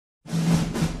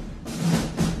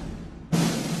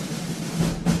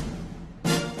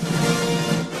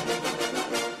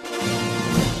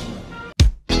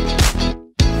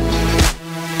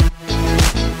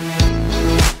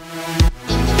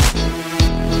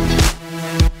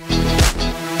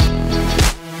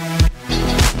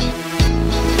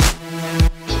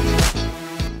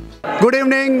Good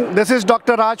evening, this is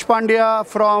Dr. Raj Pandia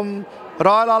from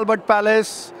Royal Albert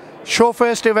Palace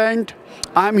Showfest event.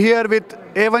 I'm here with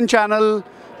A1 channel,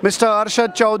 Mr.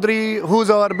 Arshad Choudhry, who's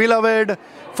our beloved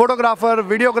photographer,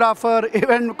 videographer,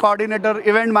 event coordinator,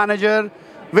 event manager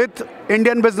with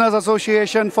Indian Business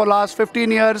Association for last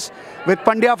 15 years, with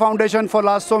Pandya Foundation for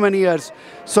last so many years.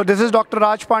 So this is Dr.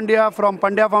 Raj Pandia from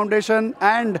Pandya Foundation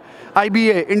and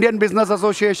IBA, Indian Business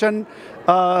Association,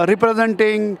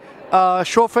 representing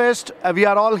Showfest. We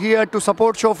are all here to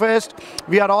support Showfest.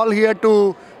 We are all here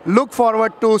to look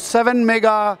forward to 7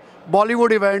 mega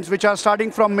Bollywood events which are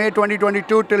starting from May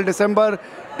 2022 till December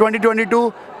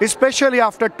 2022. Especially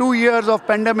after 2 years of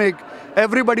pandemic,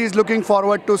 everybody is looking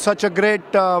forward to such a great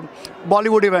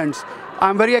Bollywood events.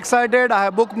 I'm very excited. I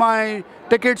have booked my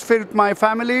tickets with my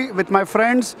family, with my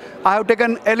friends. I have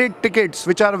taken elite tickets,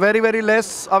 which are very, very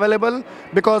less available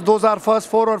because those are first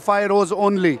 4 or 5 rows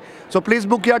only. So please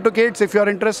book your tickets if you are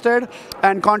interested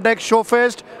and contact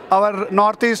Showfest. Our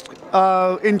Northeast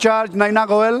in charge, Naina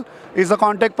Goel, is the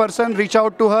contact person. Reach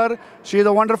out to her. She is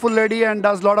a wonderful lady and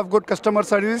does a lot of good customer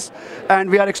service. And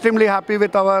we are extremely happy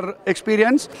with our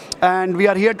experience. And we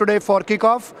are here today for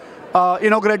kickoff.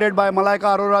 Inaugurated by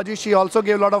Malaika Aroraji. She also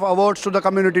gave a lot of awards to the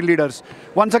community leaders.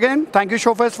 Once again, thank you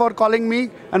Showfest for calling me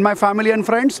and my family and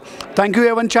friends. Thank you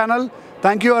A1 channel.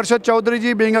 Thank you Arshad Choudhry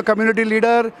ji, being a community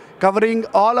leader, covering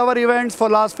all our events for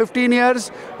last 15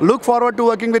 years. Look forward to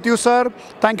working with you, sir.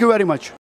 Thank you very much.